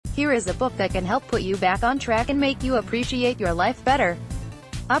Here is a book that can help put you back on track and make you appreciate your life better.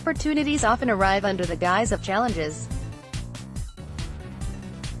 Opportunities often arrive under the guise of challenges.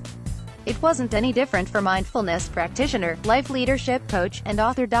 It wasn't any different for mindfulness practitioner, life leadership coach, and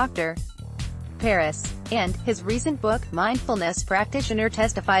author Dr. Paris. And his recent book, Mindfulness Practitioner,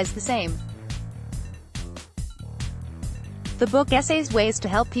 testifies the same. The book essays ways to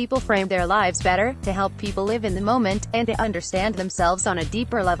help people frame their lives better, to help people live in the moment, and to understand themselves on a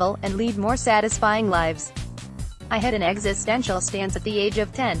deeper level, and lead more satisfying lives. I had an existential stance at the age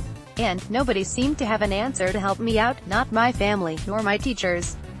of 10. And nobody seemed to have an answer to help me out, not my family, nor my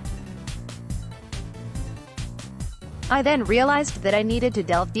teachers. I then realized that I needed to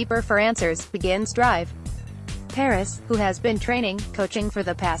delve deeper for answers, begins Drive. Paris, who has been coaching for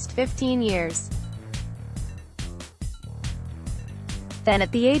the past 15 years. Then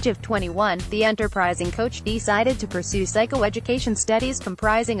at the age of 21, the enterprising coach decided to pursue psychoeducation studies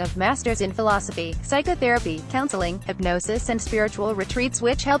comprising of masters in philosophy, psychotherapy, counseling, hypnosis and spiritual retreats,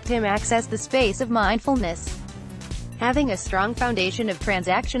 which helped him access the space of mindfulness. Having a strong foundation of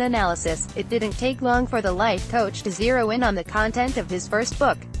transaction analysis, it didn't take long for the life coach to zero in on the content of his first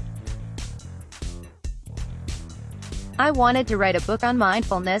book. I wanted to write a book on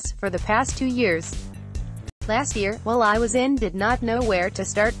mindfulness for the past 2 years. Last year, while I was did not know where to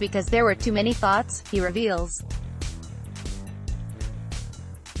start because there were too many thoughts, he reveals.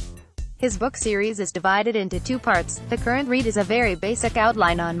 His book series is divided into 2 parts. The current read is a very basic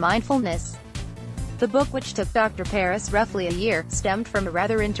outline on mindfulness. The book, which took Dr. Paris roughly a year, stemmed from a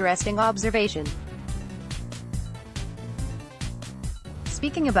rather interesting observation.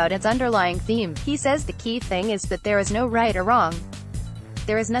 Speaking about its underlying theme, he says the key thing is that there is no right or wrong.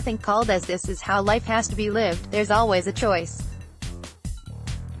 There is nothing called as this is how life has to be lived, there's always a choice.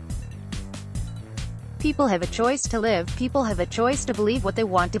 People have a choice to live, people have a choice to believe what they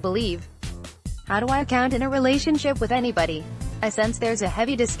want to believe. How do I count in a relationship with anybody? I sense there's a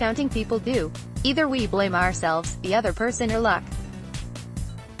heavy discounting people do. Either we blame ourselves, the other person, or luck.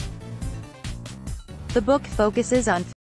 The book focuses on